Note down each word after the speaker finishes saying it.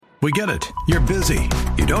We get it. You're busy.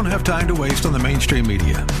 You don't have time to waste on the mainstream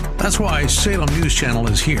media. That's why Salem News Channel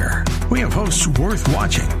is here. We have hosts worth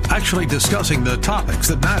watching, actually discussing the topics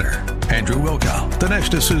that matter. Andrew Wilkow,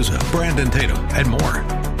 Dinesh D'Souza, Brandon Tatum, and more.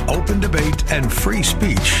 Open debate and free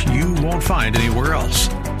speech you won't find anywhere else.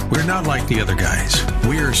 We're not like the other guys.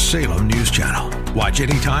 We're Salem News Channel. Watch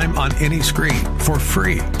anytime on any screen for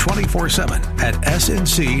free 24/7 at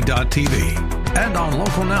snc.tv and on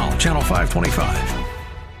Local Now, Channel 525.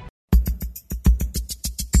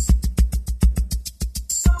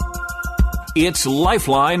 It's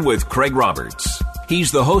Lifeline with Craig Roberts.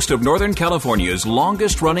 He's the host of Northern California's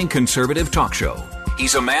longest-running conservative talk show.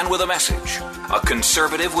 He's a man with a message, a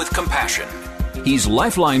conservative with compassion. He's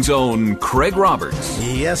Lifeline's own Craig Roberts.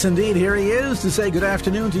 Yes, indeed. Here he is to say good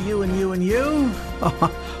afternoon to you and you and you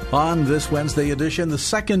on this Wednesday edition, the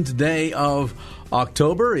second day of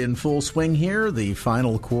October, in full swing here, the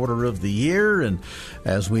final quarter of the year. And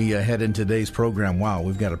as we head into today's program, wow,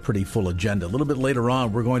 we've got a pretty full agenda. A little bit later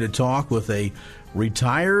on, we're going to talk with a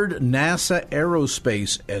retired NASA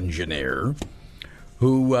aerospace engineer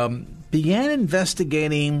who began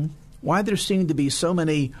investigating why there seem to be so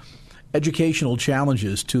many educational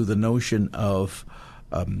challenges to the notion of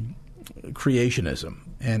creationism,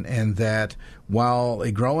 and that while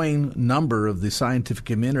a growing number of the scientific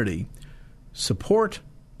community support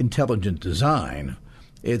intelligent design,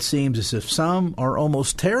 it seems as if some are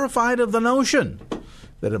almost terrified of the notion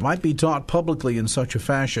that it might be taught publicly in such a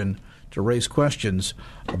fashion to raise questions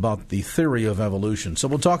about the theory of evolution. So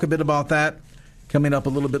we'll talk a bit about that coming up a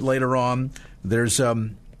little bit later on. There's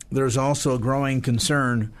also a growing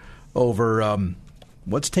concern over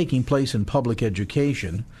what's taking place in public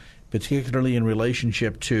education, particularly in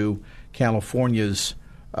relationship to California's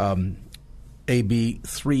AB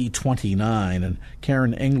 329. And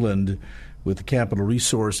Karen England with the Capital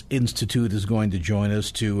Resource Institute is going to join us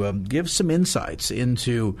to give some insights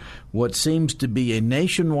into what seems to be a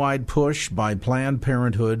nationwide push by Planned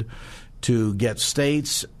Parenthood to get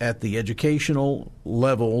states at the educational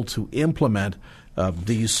level to implement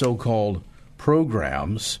these so-called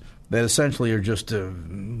programs that essentially are just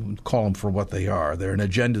to call them for what they are. They're an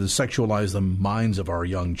agenda to sexualize the minds of our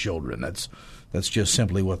young children. That's just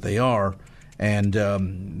simply what they are. And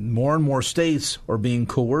more states are being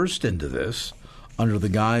coerced into this under the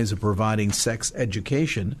guise of providing sex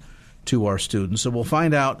education to our students. So we'll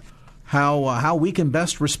find out how we can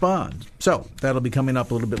best respond. So that'll be coming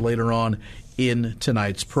up a little bit later on in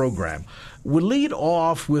tonight's program. We'll lead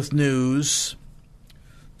off with news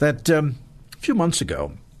that a few months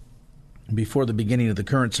ago, before the beginning of the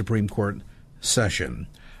current Supreme Court session,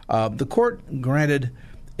 the court granted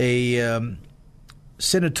a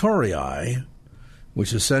senatoriae,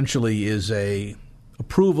 which essentially is a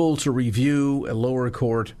approval to review a lower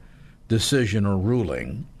court decision or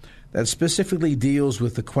ruling that specifically deals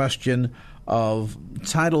with the question of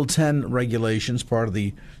Title X regulations, part of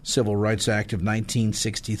the Civil Rights Act of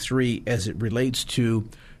 1963, as it relates to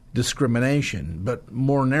discrimination, but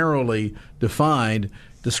more narrowly defined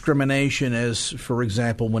discrimination as, for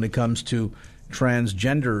example, when it comes to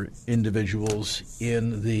transgender individuals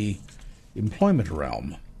in the employment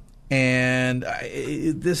realm. And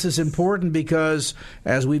this is important because,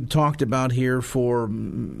 as we've talked about here for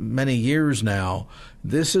many years now,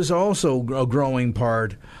 this is also a growing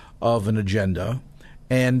part of an agenda.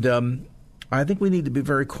 And I think we need to be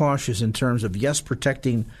very cautious in terms of, yes,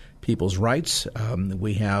 protecting people's rights.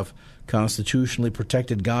 We have constitutionally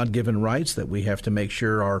protected God-given rights that we have to make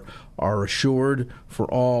sure are assured for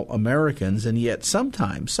all Americans. And yet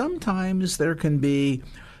sometimes there can be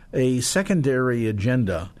a secondary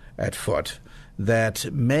agenda at foot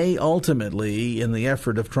that may ultimately, in the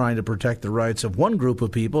effort of trying to protect the rights of one group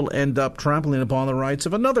of people, end up trampling upon the rights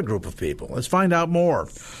of another group of people. Let's find out more.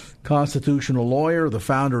 Constitutional lawyer, the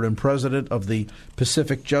founder and president of the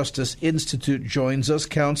Pacific Justice Institute, joins us.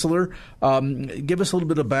 Counselor, give us a little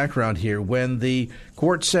bit of background here. When the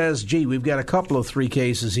court says, gee, we've got a couple of three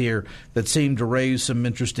cases here that seem to raise some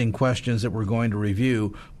interesting questions that we're going to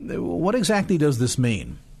review, what exactly does this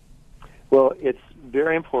mean? Well, it's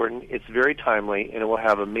very important, it's very timely, and it will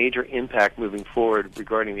have a major impact moving forward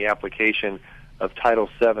regarding the application of Title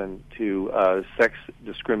VII to sex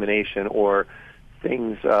discrimination or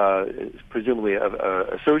things presumably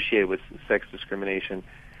associated with sex discrimination,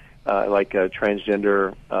 like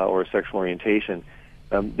transgender or sexual orientation.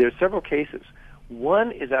 There are several cases.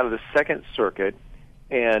 One is out of the Second Circuit,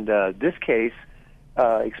 and this case,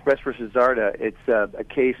 Express versus Zarda, it's a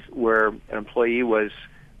case where an employee was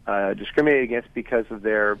discriminated against because of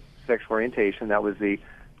their sexual orientation. That was the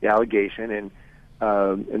allegation. And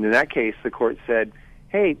in that case, the court said,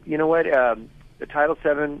 hey, you know what, the Title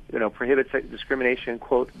VII, prohibits discrimination,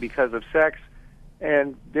 quote, because of sex,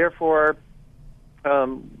 and therefore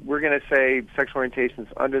we're going to say sexual orientation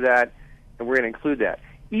is under that, and we're going to include that,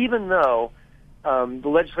 even though the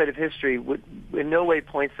legislative history in no way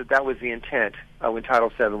points that was the intent when Title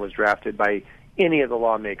VII was drafted by any of the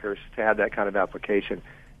lawmakers to have that kind of application.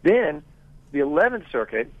 Then the 11th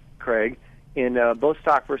Circuit, Craig, in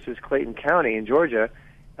Bostock versus Clayton County in Georgia,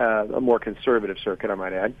 a more conservative circuit, I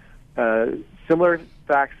might add, similar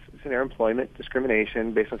facts scenario, employment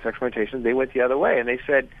discrimination based on sexual orientation, they went the other way, and they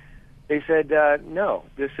said no,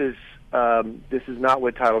 this is not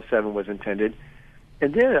what Title VII was intended.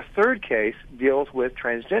 And then a third case deals with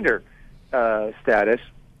transgender status,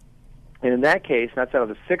 and in that case, that's out of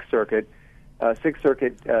the Sixth Circuit. Sixth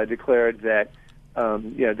Circuit declared that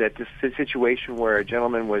that this situation where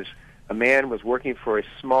a man was working for a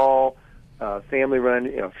small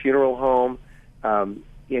family-run funeral home, and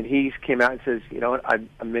he came out and says,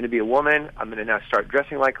 I'm going to be a woman. I'm going to now start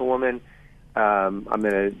dressing like a woman. I'm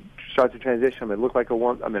going to start the transition. I'm going to look like a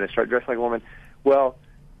woman. I'm going to start dressing like a woman. Well,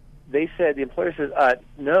 they said, the employer says,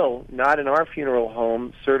 no, not in our funeral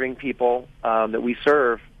home serving people that we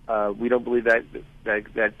serve. We don't believe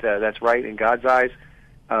that's right in God's eyes.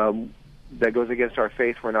 That goes against our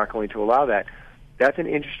faith. We're not going to allow that. That's an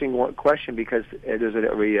interesting question because there's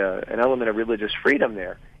an element of religious freedom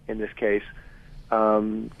there in this case,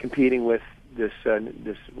 competing with this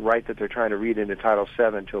right that they're trying to read into Title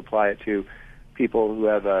VII to apply it to people who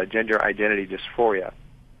have gender identity dysphoria.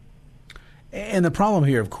 And the problem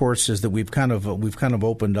here, of course, is that we've kind of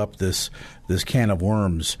opened up this can of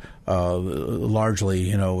worms.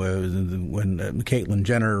 Largely, when Caitlyn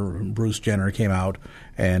Jenner, Bruce Jenner came out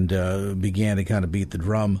and began to kind of beat the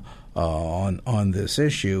drum on this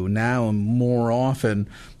issue. Now, more often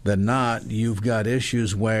than not, you've got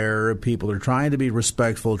issues where people are trying to be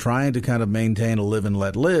respectful, trying to kind of maintain a live and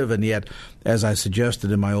let live, and yet, as I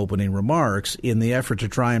suggested in my opening remarks, in the effort to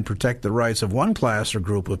try and protect the rights of one class or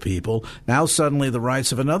group of people, now suddenly the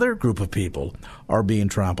rights of another group of people are being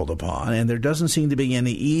trampled upon, and there doesn't seem to be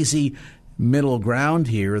any easy middle ground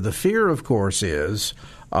here. The fear, of course, is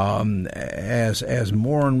as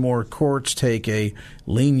more and more courts take a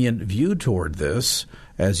lenient view toward this,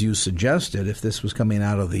 as you suggested, if this was coming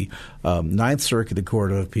out of the Ninth Circuit, the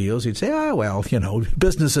Court of Appeals, you'd say,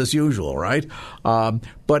 business as usual, right?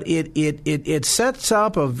 But it sets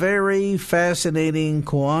up a very fascinating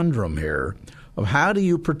quandrum here of how do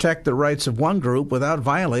you protect the rights of one group without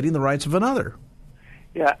violating the rights of another?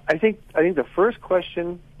 Yeah, I think the first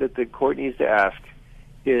question that the court needs to ask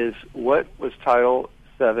is, what was Title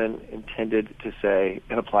VII intended to say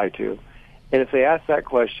and apply to? And if they ask that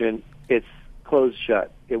question, it's closed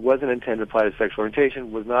shut. It wasn't intended to apply to sexual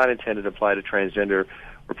orientation, was not intended to apply to transgender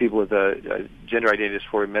or people with a gender identity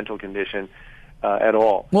dysphoria mental condition at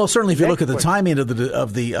all. Well, certainly, if you look at the timing of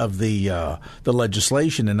the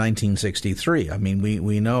legislation in 1963, I mean,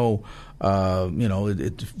 we know.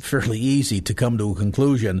 It's fairly easy to come to a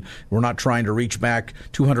conclusion. We're not trying to reach back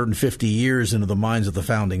 250 years into the minds of the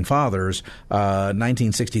founding fathers.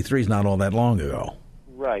 1963 is not all that long ago.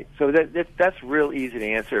 Right. So that's real easy to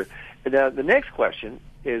answer. Now, the next question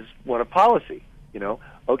is one of policy.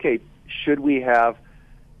 Okay, should we have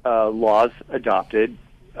laws adopted,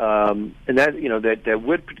 and that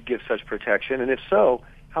would give such protection? And if so,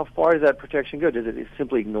 how far does that protection go? Does it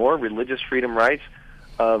simply ignore religious freedom rights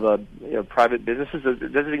of private businesses?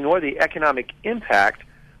 Does it ignore the economic impact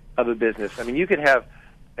of a business? I mean, you could have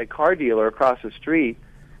a car dealer across the street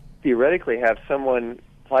theoretically have someone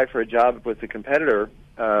apply for a job with the competitor,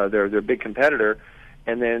 their big competitor,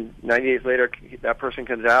 and then 90 days later that person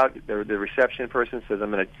comes out, the reception person says,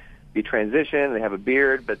 I'm going to be transitioned, they have a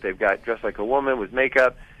beard, but they've got dressed like a woman with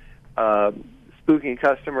makeup, spooking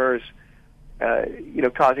customers,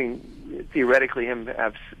 causing theoretically him to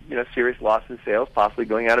have serious loss in sales, possibly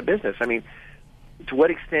going out of business. I mean, to what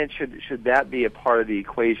extent should that be a part of the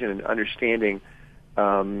equation and understanding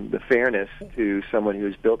the fairness to someone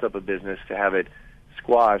who's built up a business to have it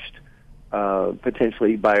squashed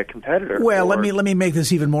potentially by a competitor? Well, let me make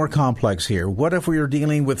this even more complex here. What if we are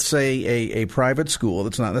dealing with, say, a private school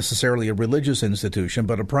that's not necessarily a religious institution,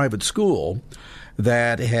 but a private school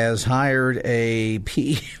that has hired a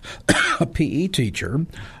PE teacher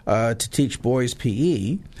to teach boys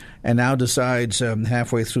PE, and now decides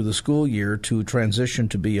halfway through the school year to transition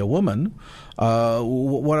to be a woman?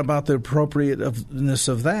 What about the appropriateness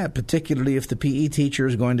of that, particularly if the PE teacher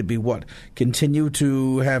is going to be continue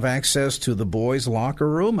to have access to the boys' locker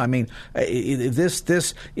room? I mean, the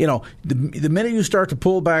minute you start to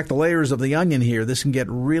pull back the layers of the onion here, this can get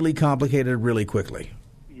really complicated really quickly.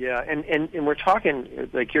 Yeah, and we're talking,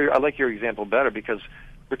 I like your example better, because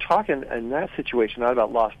we're talking in that situation not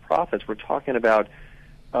about lost profits. We're talking about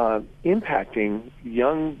impacting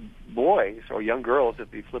young boys or young girls,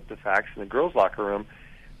 if we flip the facts, in the girls' locker room,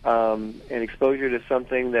 and exposure to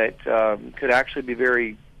something that could actually be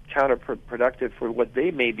very counterproductive for what they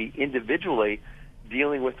may be individually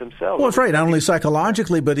dealing with themselves. Well, that's right. Not only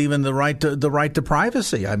psychologically, but even the right to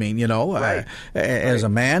privacy. I mean, right. As a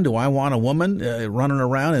man, do I want a woman running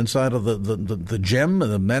around inside of the gym,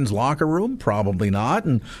 the men's locker room? Probably not.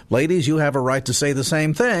 And ladies, you have a right to say the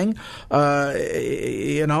same thing. So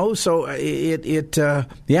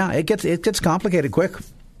it gets complicated quick.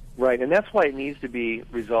 Right, and that's why it needs to be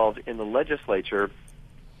resolved in the legislature,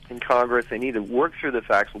 in Congress. They need to work through the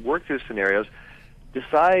facts, work through scenarios,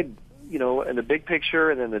 decide, in the big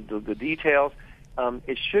picture, and then the details.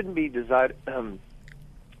 It shouldn't be decided.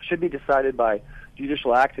 Should be decided by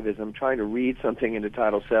judicial activism, trying to read something into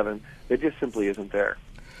Title VII that just simply isn't there.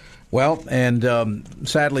 Well, and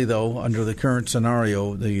sadly, though, under the current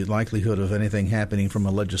scenario, the likelihood of anything happening from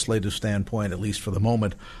a legislative standpoint, at least for the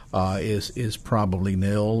moment, is probably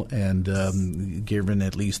nil. And given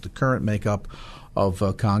at least the current makeup of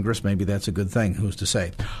Congress, maybe that's a good thing. Who's to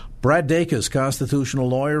say? Brad Dacus, constitutional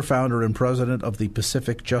lawyer, founder and president of the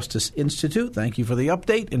Pacific Justice Institute. Thank you for the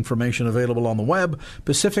update. Information available on the web,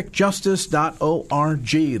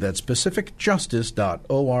 pacificjustice.org. That's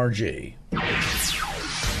pacificjustice.org.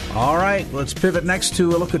 All right, let's pivot next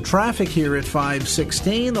to a look at traffic here at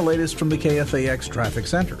 5:16, the latest from the KFAX Traffic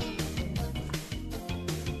Center.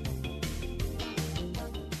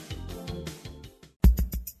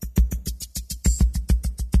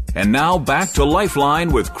 And now back to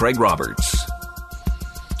Lifeline with Craig Roberts.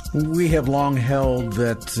 We have long held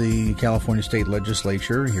that the California State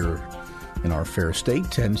Legislature here in our fair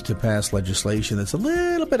state tends to pass legislation that's a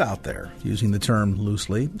little bit out there, using the term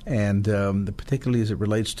loosely, and particularly as it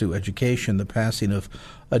relates to education, the passing of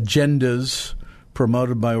agendas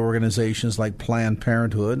promoted by organizations like Planned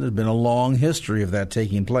Parenthood. There's been a long history of that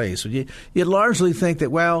taking place. So you'd largely think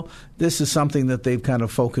that, well, this is something that they've kind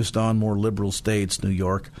of focused on more liberal states, New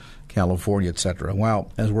York, California, et cetera.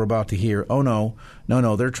 Well, as we're about to hear, no,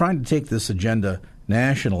 they're trying to take this agenda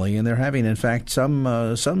nationally, and they're having, in fact,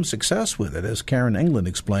 some success with it, as Karen England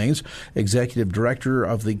explains, executive director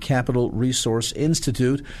of the Capital Resource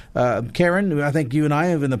Institute. Karen, I think you and I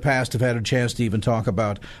have in the past have had a chance to even talk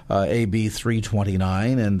about AB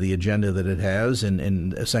 329 and the agenda that it has,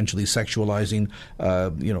 in essentially sexualizing,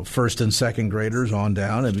 first and second graders on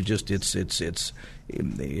down. And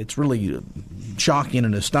it's really shocking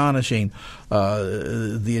and astonishing,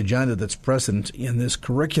 the agenda that's present in this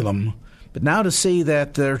curriculum. But now to see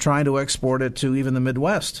that they're trying to export it to even the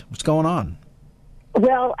Midwest. What's going on?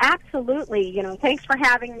 Well, absolutely. Thanks for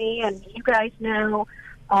having me. And you guys know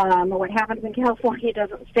what happens in California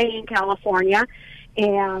doesn't stay in California.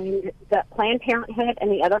 And the Planned Parenthood and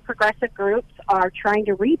the other progressive groups are trying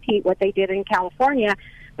to repeat what they did in California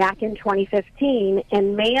back in 2015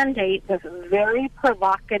 and mandate this very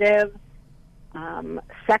provocative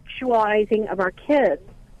sexualizing of our kids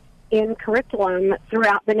in curriculum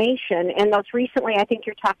throughout the nation. And most recently, I think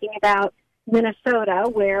you're talking about Minnesota,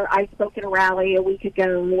 where I spoke at a rally a week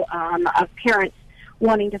ago of parents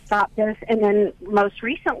wanting to stop this. And then most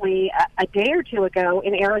recently, a day or two ago,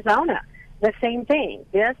 in Arizona, the same thing.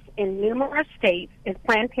 This, in numerous states, is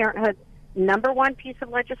Planned Parenthood's number one piece of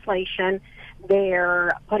legislation.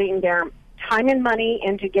 They're putting their time and money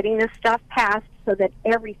into getting this stuff passed so that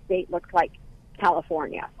every state looks like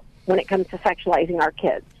California when it comes to sexualizing our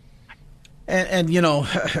kids. And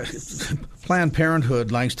Planned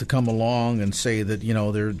Parenthood likes to come along and say that,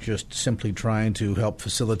 they're just simply trying to help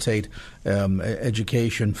facilitate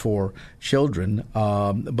education for children.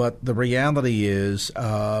 But the reality is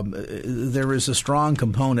there is a strong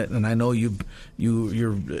component, and I know you're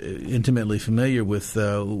intimately familiar with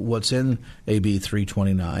what's in AB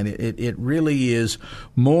 329. It really is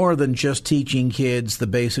more than just teaching kids the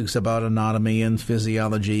basics about anatomy and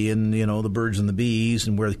physiology and, the birds and the bees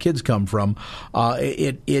and where the kids come from.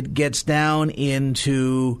 It gets down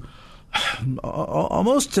into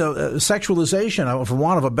almost sexualization, for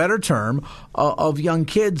want of a better term, of young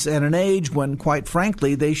kids at an age when, quite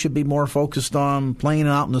frankly, they should be more focused on playing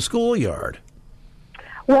out in the schoolyard.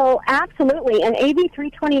 Well, absolutely. And AB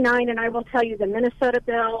 329, and I will tell you, the Minnesota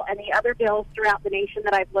bill and the other bills throughout the nation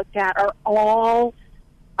that I've looked at are all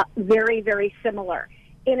very, very similar.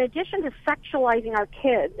 In addition to sexualizing our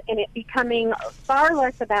kids and it becoming far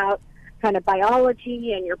less about kind of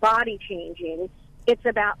biology and your body changing, it's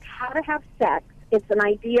about how to have sex. It's an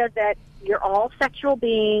idea that you're all sexual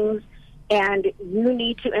beings and you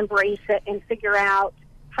need to embrace it and figure out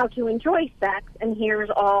how to enjoy sex, and here's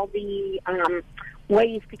all the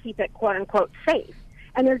ways to keep it, quote unquote, safe.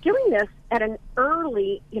 And they're doing this at an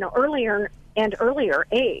earlier and earlier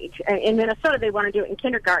age. In Minnesota, they want to do it in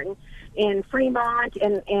kindergarten. In Fremont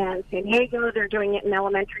and San Diego, they're doing it in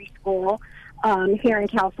elementary school. Here in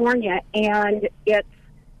California, and it's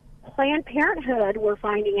Planned Parenthood, we're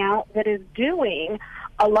finding out, that is doing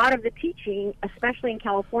a lot of the teaching, especially in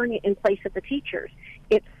California, in place of the teachers.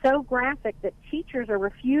 It's so graphic that teachers are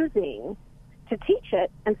refusing to teach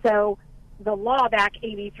it, and so the law back,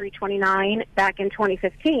 AB 329, back in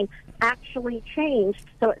 2015, actually changed,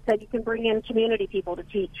 so it said you can bring in community people to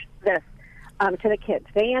teach this to the kids.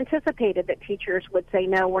 They anticipated that teachers would say,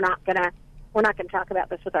 no, we're not going to talk about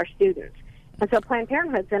this with our students. And so Planned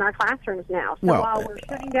Parenthood's in our classrooms now. So while we're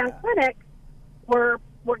shutting down clinics,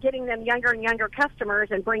 we're getting them younger and younger customers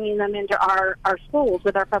and bringing them into our schools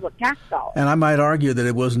with our public tax dollars. And I might argue that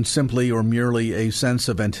it wasn't simply or merely a sense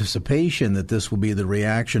of anticipation that this will be the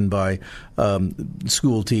reaction by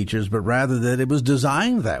school teachers, but rather that it was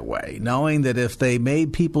designed that way, knowing that if they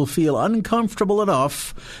made people feel uncomfortable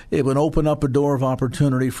enough, it would open up a door of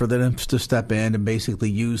opportunity for them to step in and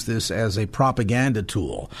basically use this as a propaganda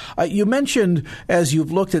tool. You mentioned, as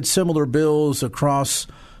you've looked at similar bills across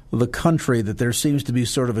the country, that there seems to be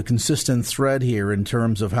sort of a consistent thread here in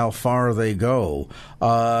terms of how far they go.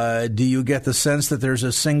 Do you get the sense that there's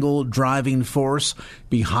a single driving force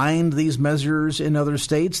behind these measures in other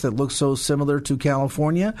states that look so similar to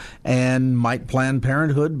California? And might Planned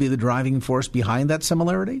Parenthood be the driving force behind that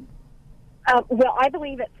similarity? Well, I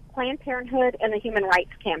believe it's Planned Parenthood and the Human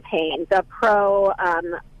Rights Campaign, the pro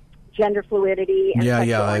gender fluidity. And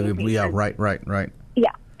right.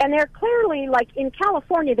 Yeah. And they're clearly, like in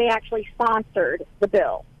California, they actually sponsored the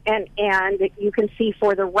bill. And you can see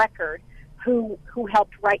for the record who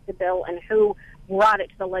helped write the bill and who brought it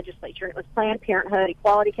to the legislature. It was Planned Parenthood,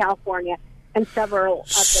 Equality California, and several.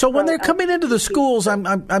 So when they're coming into the schools,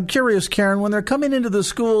 I'm curious, Karen, when they're coming into the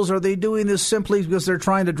schools, are they doing this simply because they're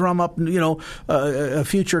trying to drum up, a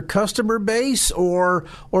future customer base, or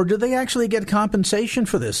do they actually get compensation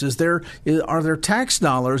for this? Are there tax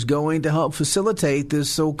dollars going to help facilitate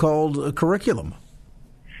this so-called curriculum?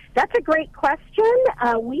 That's a great question.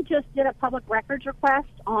 We just did a public records request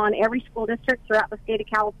on every school district throughout the state of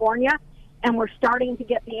California, and we're starting to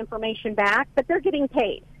get the information back, but they're getting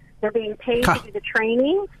paid. They're being paid to do the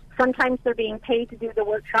training. Sometimes they're being paid to do the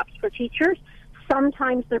workshops for teachers.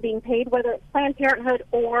 Sometimes they're being paid, whether it's Planned Parenthood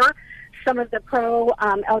or some of the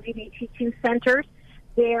pro-LGBTQ centers,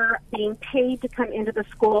 they're being paid to come into the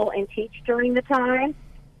school and teach during the time.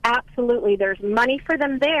 Absolutely, there's money for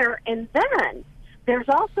them there. And then there's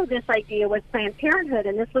also this idea with Planned Parenthood,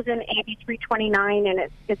 and this was in AB 329,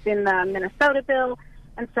 and it's in the Minnesota bill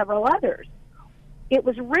and several others. It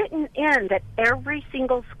was written in that every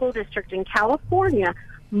single school district in California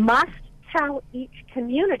must tell each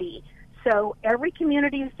community, so every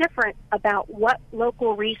community is different, about what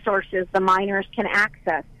local resources the minors can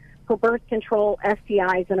access for birth control,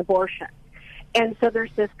 STIs, and abortion. And so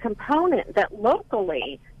there's this component that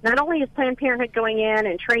locally, not only is Planned Parenthood going in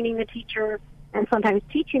and training the teacher and sometimes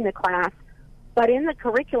teaching the class, but in the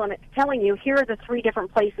curriculum it's telling you, here are the 3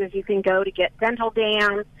 different places you can go to get dental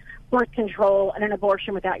dams, birth control, and an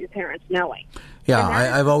abortion without your parents knowing. Yeah,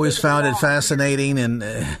 I've always found it fascinating and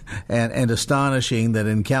astonishing that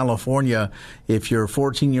in California, if your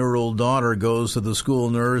 14-year-old daughter goes to the school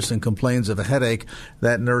nurse and complains of a headache,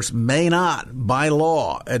 that nurse may not, by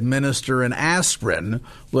law, administer an aspirin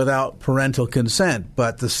without parental consent.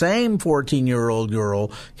 But the same 14-year-old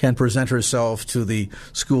girl can present herself to the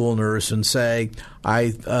school nurse and say,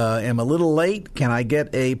 I am a little late. Can I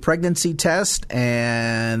get a pregnancy test?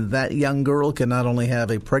 And that young girl can not only have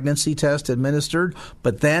a pregnancy test administered,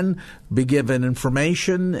 but then be given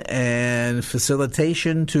information and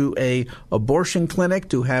facilitation to a abortion clinic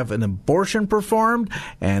to have an abortion performed,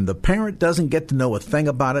 and the parent doesn't get to know a thing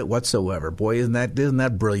about it whatsoever. Boy, isn't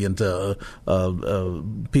that brilliant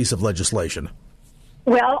piece of legislation?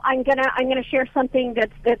 Well, I'm gonna share something that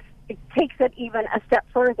takes it even a step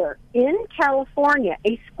further. In California,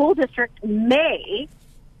 a school district may,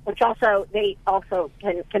 which also they also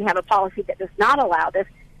can have a policy that does not allow this,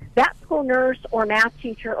 that school nurse or math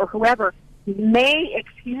teacher or whoever may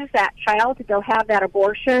excuse that child to go have that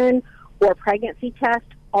abortion or pregnancy test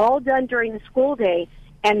all done during the school day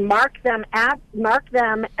and mark them as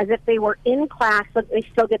if they were in class so they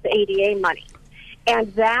still get the ADA money.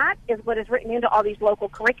 And that is what is written into all these local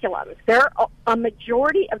curriculums. A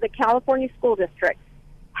majority of the California school districts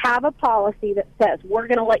have a policy that says we're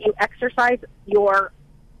going to let you exercise your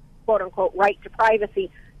quote-unquote right to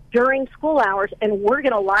privacy during school hours, and we're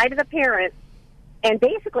going to lie to the parents and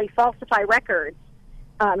basically falsify records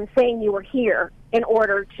saying you were here in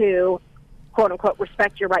order to, quote unquote,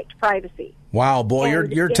 respect your right to privacy. Wow, boy,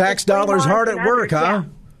 your tax dollars hard at work, huh?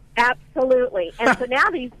 Yeah, absolutely. And so now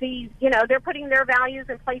these they're putting their values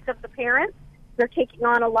in place of the parents. They're taking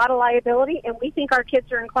on a lot of liability, and we think our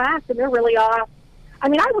kids are in class and they're really off. I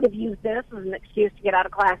mean, I would have used this as an excuse to get out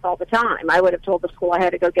of class all the time. I would have told the school I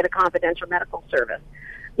had to go get a confidential medical service.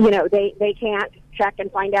 They can't check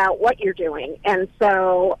and find out what you're doing. And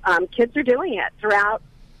so kids are doing it throughout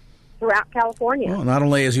California. Well, not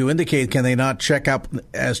only, as you indicate, can they not check up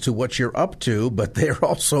as to what you're up to, but they're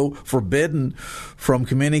also forbidden from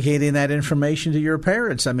communicating that information to your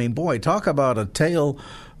parents. I mean, boy, talk about a tail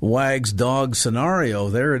wags dog scenario.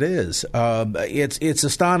 There it is. It's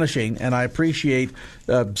astonishing, and I appreciate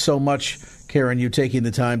so much, Karen, you taking the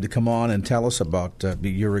time to come on and tell us about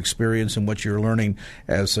your experience and what you're learning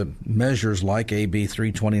as measures like AB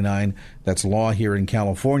 329, that's law here in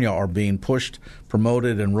California, are being pushed,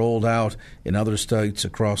 promoted, and rolled out in other states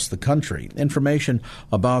across the country. Information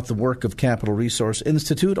about the work of Capital Resource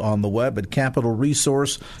Institute on the web at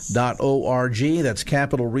capitalresource.org. That's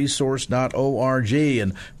capitalresource.org.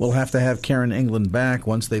 And we'll have to have Karen England back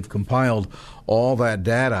once they've compiled all that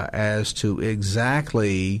data as to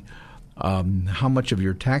exactly how much of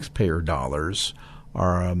your taxpayer dollars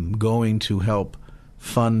are going to help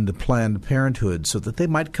fund Planned Parenthood, so that they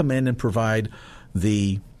might come in and provide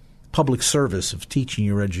the public service of teaching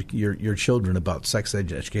your children about sex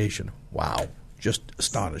education. Wow, just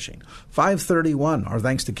astonishing. 5:31. Our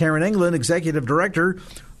thanks to Karen England, Executive Director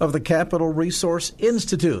of the Capital Resource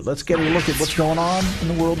Institute. Let's get a look at what's going on in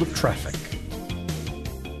the world of traffic.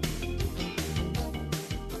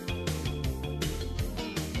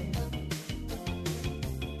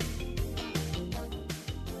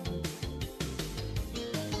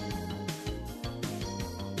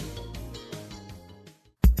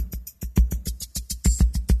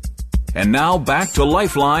 And now back to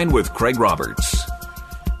Lifeline with Craig Roberts.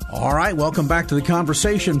 All right, welcome back to the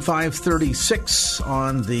conversation. 5:36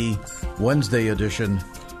 on the Wednesday edition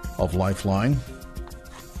of Lifeline.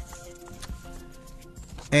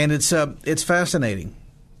 And it's fascinating.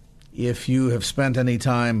 If you have spent any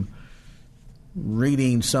time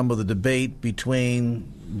reading some of the debate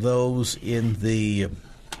between those in the,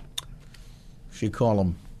 you call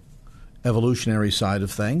them, evolutionary side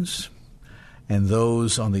of things, and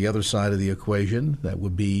those on the other side of the equation that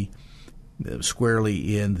would be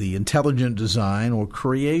squarely in the intelligent design or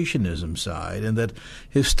creationism side, and that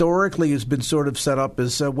historically has been sort of set up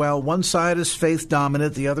as, one side is faith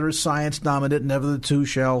dominant, the other is science dominant, never the two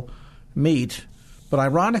shall meet. But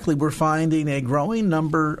ironically, we're finding a growing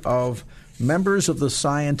number of members of the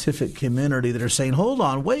scientific community that are saying, hold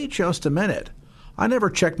on, wait just a minute. I never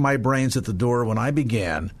checked my brains at the door when I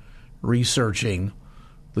began researching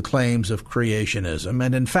the claims of creationism.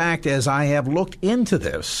 And in fact, as I have looked into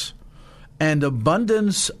this, an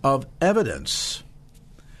abundance of evidence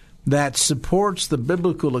that supports the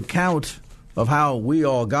biblical account of how we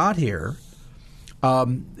all got here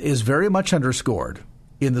is very much underscored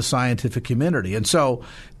in the scientific community. And so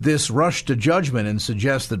this rush to judgment and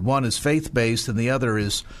suggest that one is faith-based and the other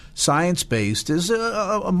is science-based is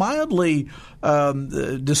mildly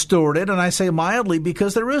distorted. And I say mildly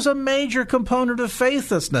because there is a major component of faith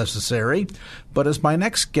that's necessary. But as my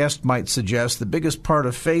next guest might suggest, the biggest part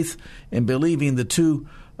of faith in believing the two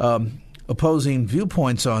opposing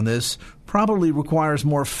viewpoints on this probably requires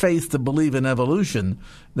more faith to believe in evolution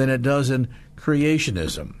than it does in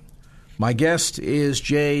creationism. My guest is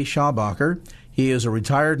Jay Schabacker. He is a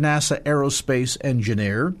retired NASA aerospace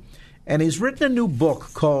engineer, and he's written a new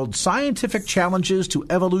book called Scientific Challenges to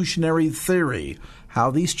Evolutionary Theory,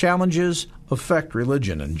 How These Challenges Affect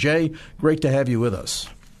Religion. And Jay, great to have you with us.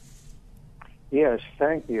 Yes,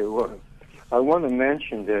 thank you. I want to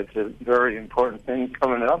mention that it's a very important thing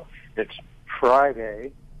coming up. It's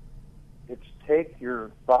Friday. It's Take Your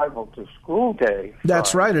Bible to School Day.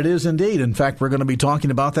 That's right, it is indeed. In fact, we're going to be talking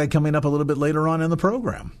about that coming up a little bit later on in the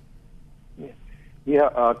program.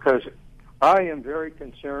 Yeah, because I am very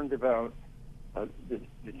concerned about the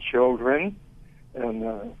children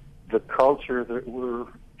and the culture that we're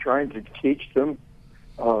trying to teach them,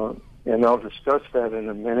 and I'll discuss that in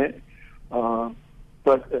a minute.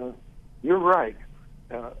 But you're right.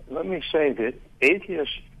 Let me say that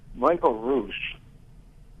atheist Michael Ruse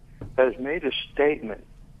has made a statement.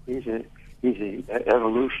 He's a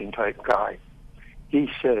evolution type guy. He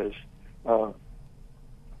says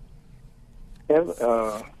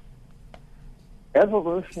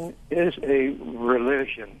evolution is a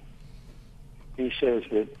religion. He says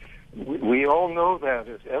that we all know that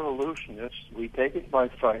as evolutionists. We take it by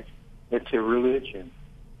It's a religion.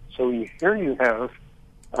 So here you have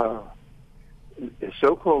a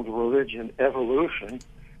so-called religion, evolution,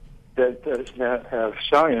 that does not have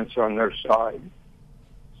science on their side.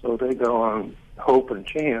 So they go on hope and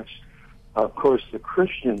chance. Of course, the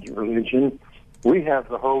Christian religion, we have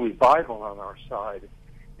the Holy Bible on our side.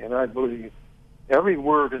 And I believe every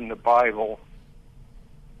word in the Bible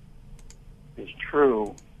is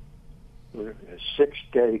true. A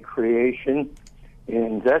 6-day creation,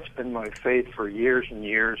 and that's been my faith for years and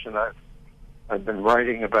years, and I've been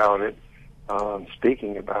writing about it,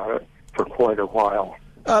 speaking about it for quite a while.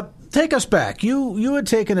 Take us back. You had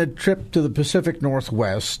taken a trip to the Pacific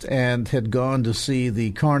Northwest and had gone to see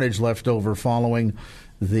the carnage left over following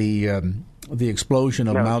the explosion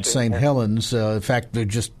of Mount St. Helens. In fact,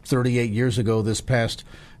 just 38 years ago this past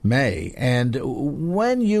May. And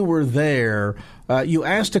when you were there, you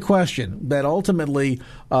asked a question that ultimately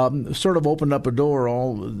sort of opened up a door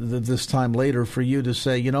all this time later for you to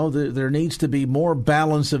say, there needs to be more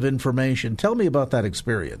balance of information. Tell me about that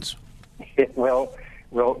experience. Well,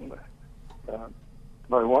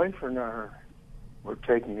 my wife and I were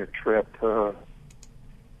taking a trip,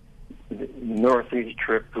 northeast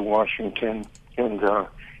trip to Washington. And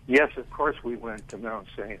yes, of course, we went to Mount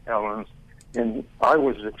St. Helens. And I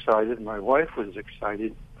was excited, my wife was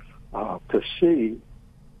excited to see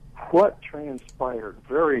what transpired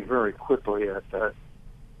very, very quickly at that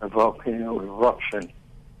volcano eruption.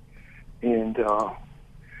 And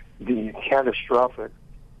the catastrophic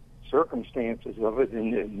circumstances of it,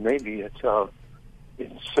 and maybe it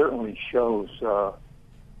certainly shows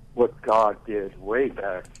what God did way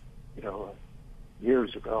back,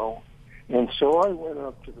 years ago. And so I went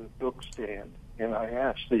up to the book stand and I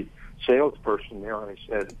asked the salesperson there, I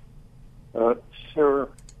said, sir,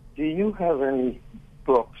 do you have any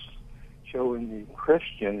books showing the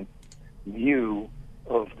Christian view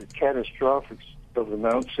of the catastrophics of the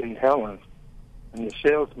Mount St. Helens? And the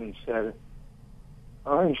salesman said,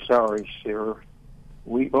 I'm sorry, sir,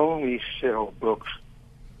 we only sell books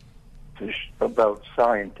about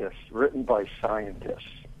scientists, written by scientists.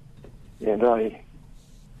 And I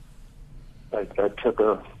took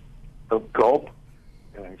a gulp,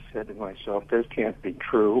 and I said to myself, this can't be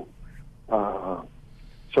true.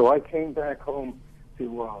 So I came back home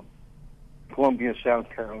to Columbia, South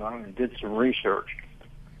Carolina, and did some research.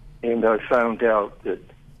 And I found out that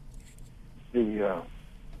the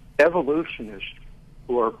evolutionists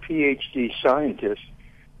who are PhD scientists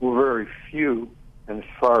were very few and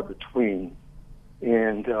far between.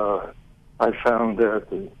 And I found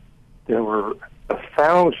that there were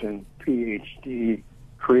 1,000 PhD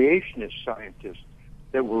creationist scientists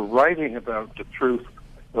that were writing about the truth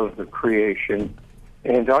of the creation,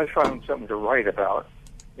 and I found something to write about,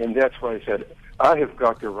 and that's why I said, I have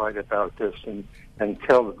got to write about this and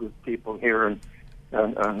tell the good people here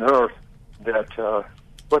on earth that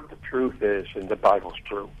what the truth is, and the Bible's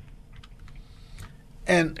true.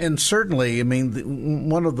 And certainly, I mean,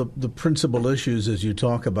 one of the principal issues as you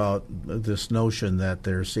talk about this notion that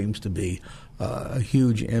there seems to be a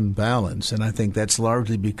huge imbalance, and I think that's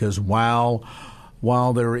largely because while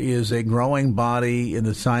there is a growing body in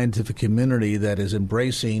the scientific community that is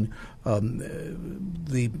embracing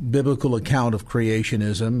the biblical account of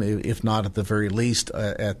creationism, if not at the very least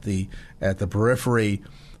at the periphery,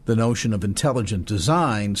 the notion of intelligent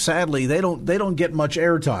design, sadly, they don't get much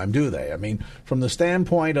airtime, do they? I mean, from the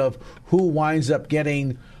standpoint of who winds up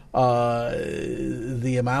getting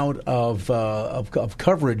the amount of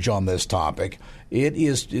coverage on this topic, it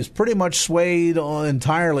is pretty much swayed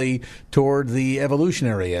entirely toward the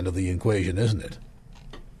evolutionary end of the equation, isn't it?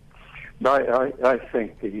 I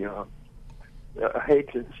think I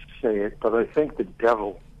hate to say it, but I think the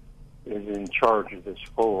devil is in charge of this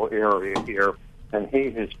whole area here, and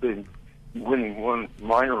he has been winning one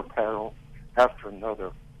minor battle after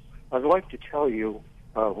another. I'd like to tell you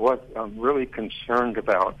what I'm really concerned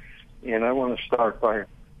about, and I want to start by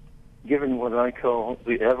giving what I call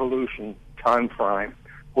the evolution time frame,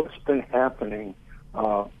 what's been happening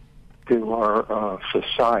to our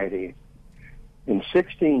society. In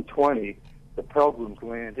 1620, the Pilgrims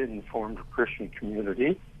landed and formed a Christian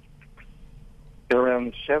community.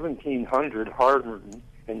 Around 1700, Harvard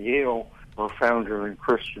and Yale were founded in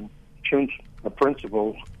Christian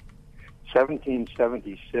principles.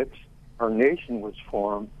 1776, our nation was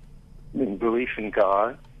formed in belief in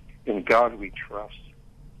God we trust.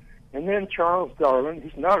 And then Charles Darwin,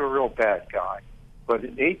 he's not a real bad guy, but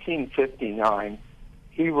in 1859,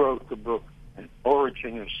 he wrote the book An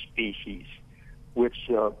Origin of Species, which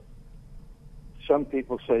some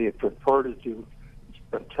people say it purported to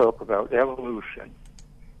talk about evolution.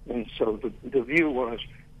 And so the view was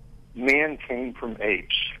man came from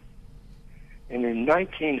apes. And in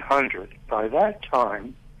 1900, by that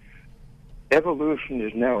time, evolution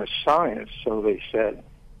is now a science, so they said.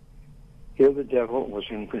 Here the devil was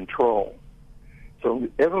in control. So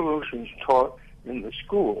evolution is taught in the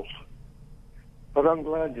schools. But I'm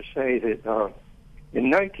glad to say that in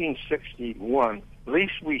 1961, at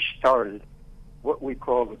least we started what we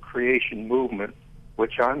call the creation movement,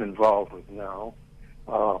 which I'm involved with now.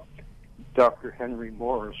 Dr. Henry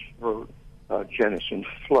Morris wrote Genesis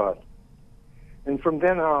Flood. And from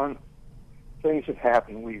then on, things have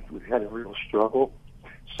happened. We've had a real struggle.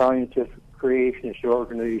 Scientific creationist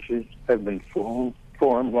organizations have been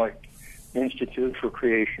formed like Institute for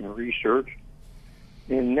Creation Research.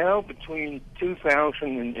 And now between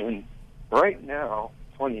 2000 and right now,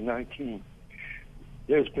 2019,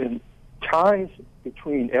 there's been ties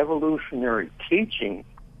between evolutionary teaching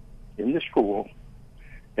in the school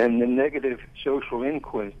and the negative social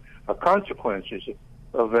consequences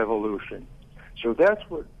of evolution. So that's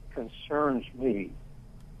what concerns me.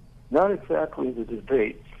 Not exactly the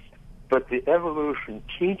debate, but the evolution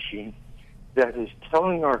teaching that is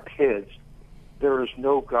telling our kids there is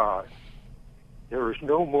no God. There is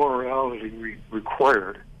no morality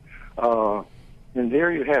required. And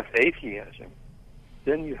there you have atheism.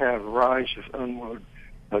 Then you have rise of unwanted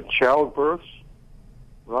childbirths,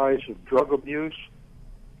 rise of drug abuse,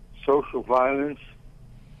 social violence.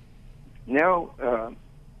 Now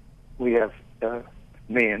we have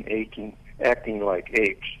man acting like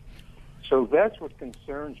apes. So that's what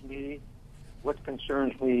concerns me. What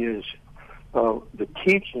concerns me is the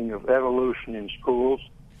teaching of evolution in schools.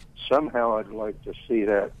 Somehow I'd like to see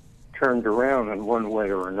that turned around in one way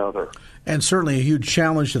or another. And certainly a huge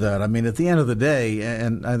challenge to that. I mean, at the end of the day,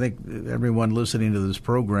 and I think everyone listening to this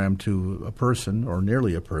program, to a person or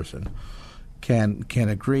nearly a person, can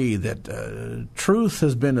agree that truth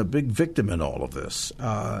has been a big victim in all of this.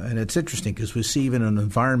 And it's interesting because we see even an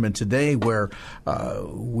environment today where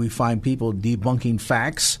we find people debunking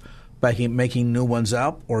facts, making new ones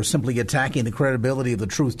up, or simply attacking the credibility of the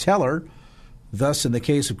truth teller. Thus, in the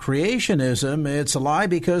case of creationism, it's a lie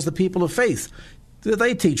because the people of faith,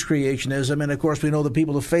 they teach creationism. And, of course, we know the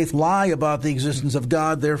people of faith lie about the existence of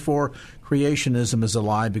God. Therefore, creationism is a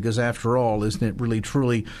lie because, after all, isn't it really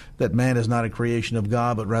truly that man is not a creation of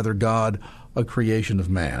God, but rather God a creation of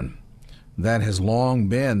man? That has long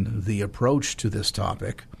been the approach to this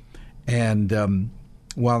topic. And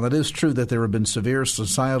while it is true that there have been severe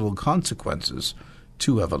societal consequences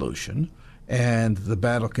to evolution, and the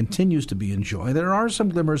battle continues to be enjoyed, there are some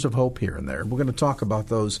glimmers of hope here and there. We're going to talk about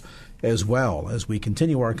those as well as we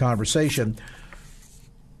continue our conversation.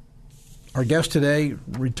 Our guest today,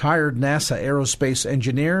 retired NASA aerospace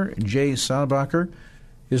engineer Jay Schalbacher.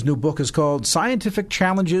 His new book is called Scientific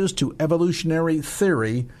Challenges to Evolutionary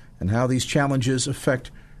Theory and How These Challenges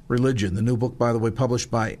Affect Religion. The new book, by the way,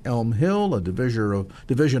 published by Elm Hill, a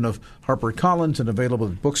division of HarperCollins, and available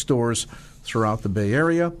at bookstores throughout the Bay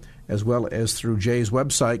Area, as well as through Jay's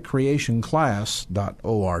website,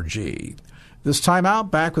 creationclass.org. This time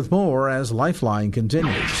out, back with more as Lifeline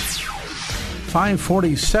continues.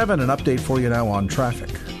 5:47, an update for you now on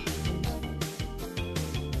traffic.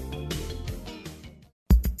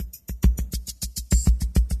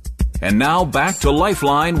 And now back to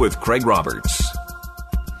Lifeline with Craig Roberts.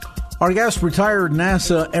 Our guest, retired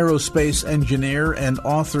NASA aerospace engineer and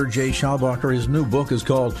author Jay Schalbacher. His new book is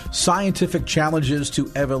called Scientific Challenges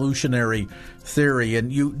to Evolutionary Theory.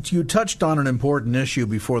 And you touched on an important issue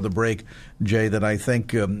before the break, Jay, that I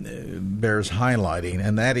think bears highlighting,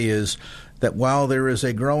 and that is that while there is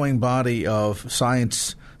a growing body of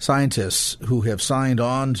scientists who have signed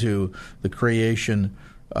on to the creation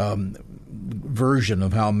version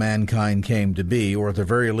of how mankind came to be, or at the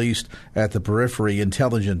very least, at the periphery,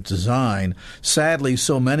 intelligent design, sadly,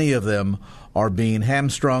 so many of them are being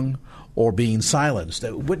hamstrung or being silenced.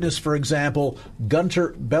 Witness, for example,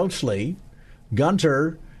 Gunter Belchley.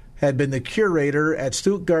 Gunter had been the curator at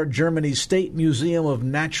Stuttgart, Germany's State Museum of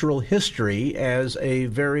Natural History as a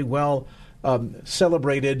very well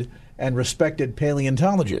celebrated and respected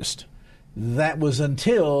paleontologist. That was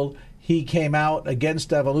until he came out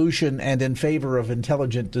against evolution and in favor of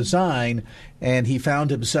intelligent design, and he found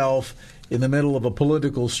himself in the middle of a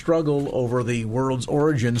political struggle over the world's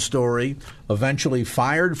origin story, eventually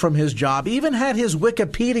fired from his job, even had his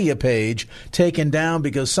Wikipedia page taken down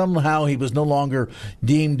because somehow he was no longer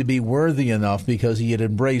deemed to be worthy enough because he had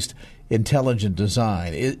embraced intelligent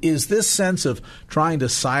design. Is this sense of trying to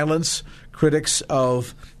silence critics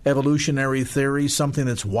of evolutionary theory something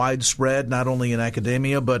that's widespread, not only in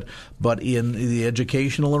academia, but in the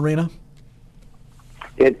educational arena?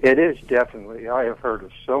 It is definitely. I have heard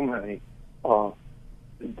of so many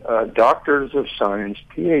doctors of science,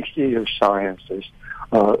 PhD of sciences,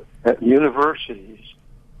 at universities.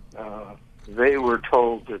 They were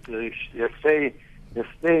told that if they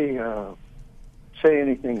say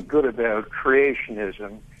anything good about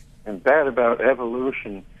creationism and bad about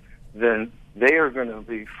evolution, then they are going to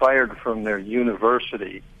be fired from their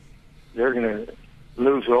university. They're going to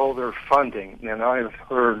lose all their funding. And I've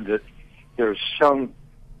heard that there's some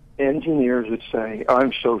engineers that say,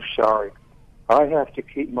 I'm so sorry, I have to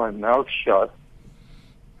keep my mouth shut.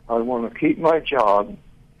 I want to keep my job.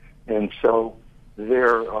 And so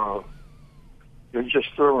they're just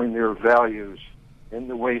throwing their values in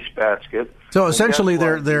the wastebasket. So essentially,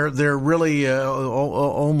 they're really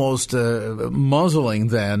almost muzzling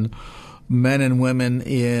then men and women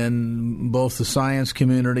in both the science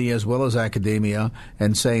community as well as academia,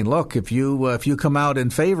 and saying, "Look, if you come out in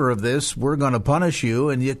favor of this, we're going to punish you,"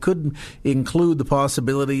 and it could include the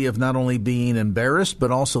possibility of not only being embarrassed but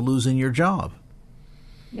also losing your job.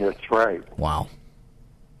 That's right. Wow.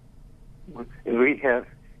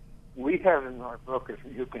 We have in our book, if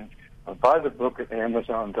you can buy the book at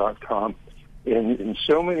Amazon.com, in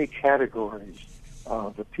so many categories,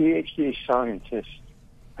 the PhD scientists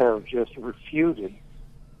have just refuted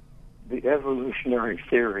the evolutionary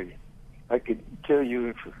theory. I could tell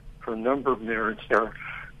you for a number of merits there,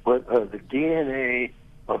 but the DNA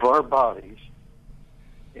of our bodies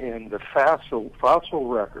and the fossil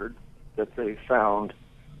record that they found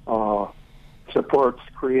supports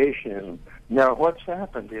creationism. Now, what's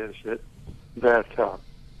happened is that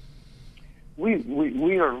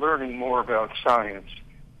we are learning more about science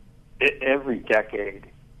every decade,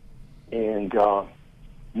 and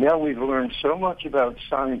now we've learned so much about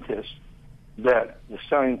scientists that the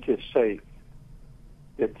scientists say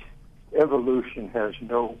that evolution has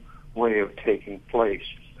no way of taking place.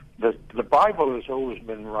 The Bible has always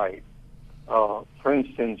been right. For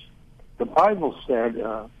instance, the Bible said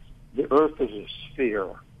the earth is a sphere.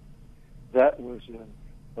 That was in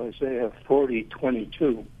Isaiah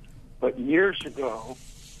 40:22. But years ago,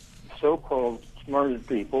 so-called smarted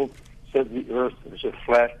people said the earth is a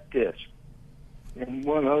flat disk. And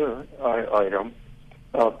one other item,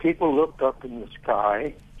 people looked up in the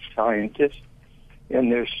sky, scientists, and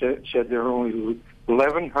they said there are only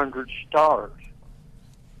 1,100 stars.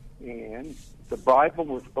 And the Bible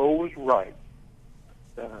was always right.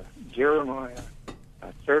 Jeremiah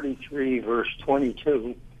 33, verse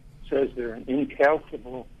 22, says there are an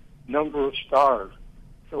incalculable number of stars.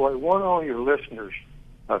 So I want all your listeners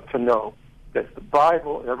to know that the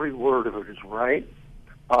Bible, every word of it is right.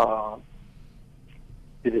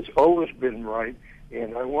 It has always been right,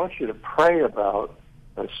 and I want you to pray about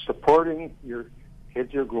supporting your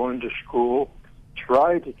kids who are going to school.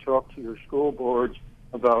 Try to talk to your school boards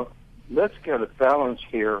about, let's get a balance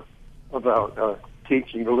here about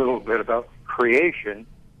teaching a little bit about creation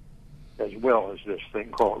as well as this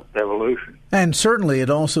thing called evolution. And certainly it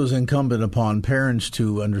also is incumbent upon parents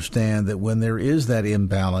to understand that when there is that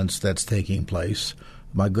imbalance that's taking place,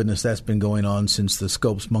 my goodness, that's been going on since the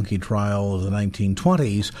Scopes monkey trial of the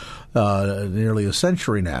 1920s, nearly a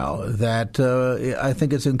century now, that I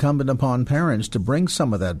think it's incumbent upon parents to bring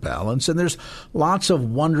some of that balance. And there's lots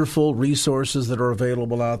of wonderful resources that are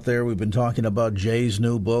available out there. We've been talking about Jay's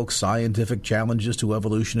new book, Scientific Challenges to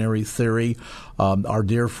Evolutionary Theory. Our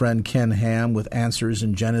dear friend Ken Ham with Answers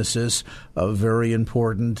in Genesis, a very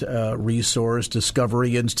important resource.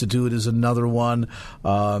 Discovery Institute is another one.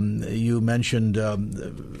 You mentioned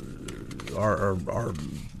our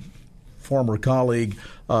former colleague,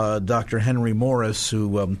 Dr. Henry Morris,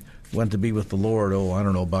 who went to be with the Lord, I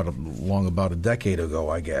don't know, about a decade ago,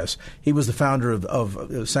 I guess. He was the founder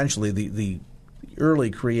of essentially the early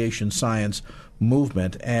creation science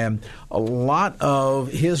movement, and a lot of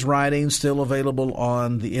his writings still available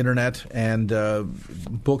on the internet, and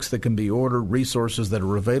books that can be ordered, resources that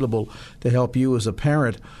are available to help you as a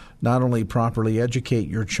parent not only properly educate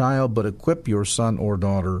your child, but equip your son or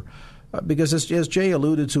daughter. Because as Jay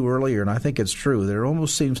alluded to earlier, and I think it's true, there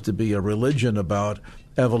almost seems to be a religion about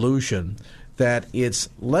evolution, that it's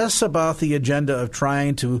less about the agenda of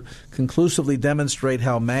trying to conclusively demonstrate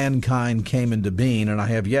how mankind came into being. And I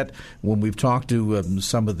have yet, when we've talked to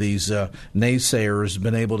some of these naysayers,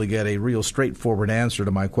 been able to get a real straightforward answer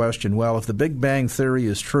to my question. Well, if the Big Bang Theory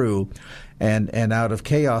is true, and out of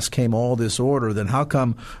chaos came all this order, then how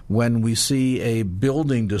come when we see a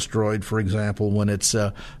building destroyed, for example, when it's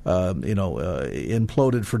imploded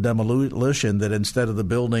for demolition, that instead of the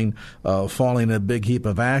building falling in a big heap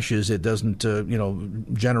of ashes, it doesn't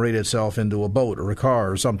generate itself into a boat or a car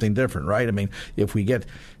or something different, right? I mean, if we get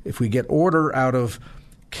order out of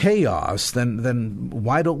chaos, then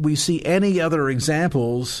why don't we see any other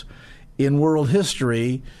examples in world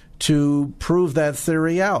history to prove that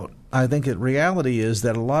theory out? I think that reality is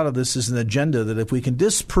that a lot of this is an agenda that if we can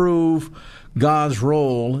disprove God's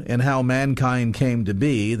role in how mankind came to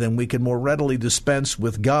be, then we can more readily dispense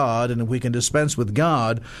with God. And if we can dispense with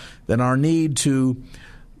God, then our need to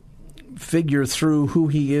figure through who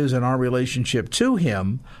he is and our relationship to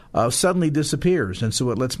him suddenly disappears. And so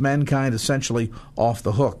it lets mankind essentially off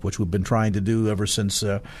the hook, which we've been trying to do ever since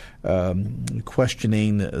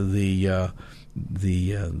questioning the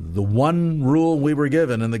one rule we were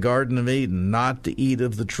given in the Garden of Eden, not to eat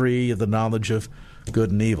of the tree of the knowledge of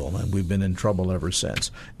good and evil, and we've been in trouble ever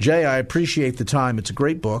since. Jay, I appreciate the time. It's a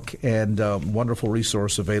great book and wonderful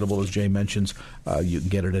resource available, as Jay mentions. You can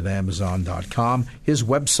get it at Amazon.com. His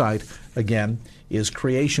website, again, is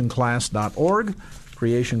creationclass.org,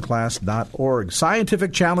 creationclass.org.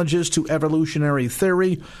 Scientific challenges to evolutionary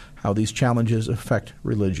theory, how these challenges affect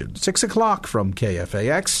religion. 6 o'clock from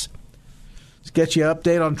KFAX. Let's get you an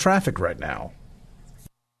update on traffic right now.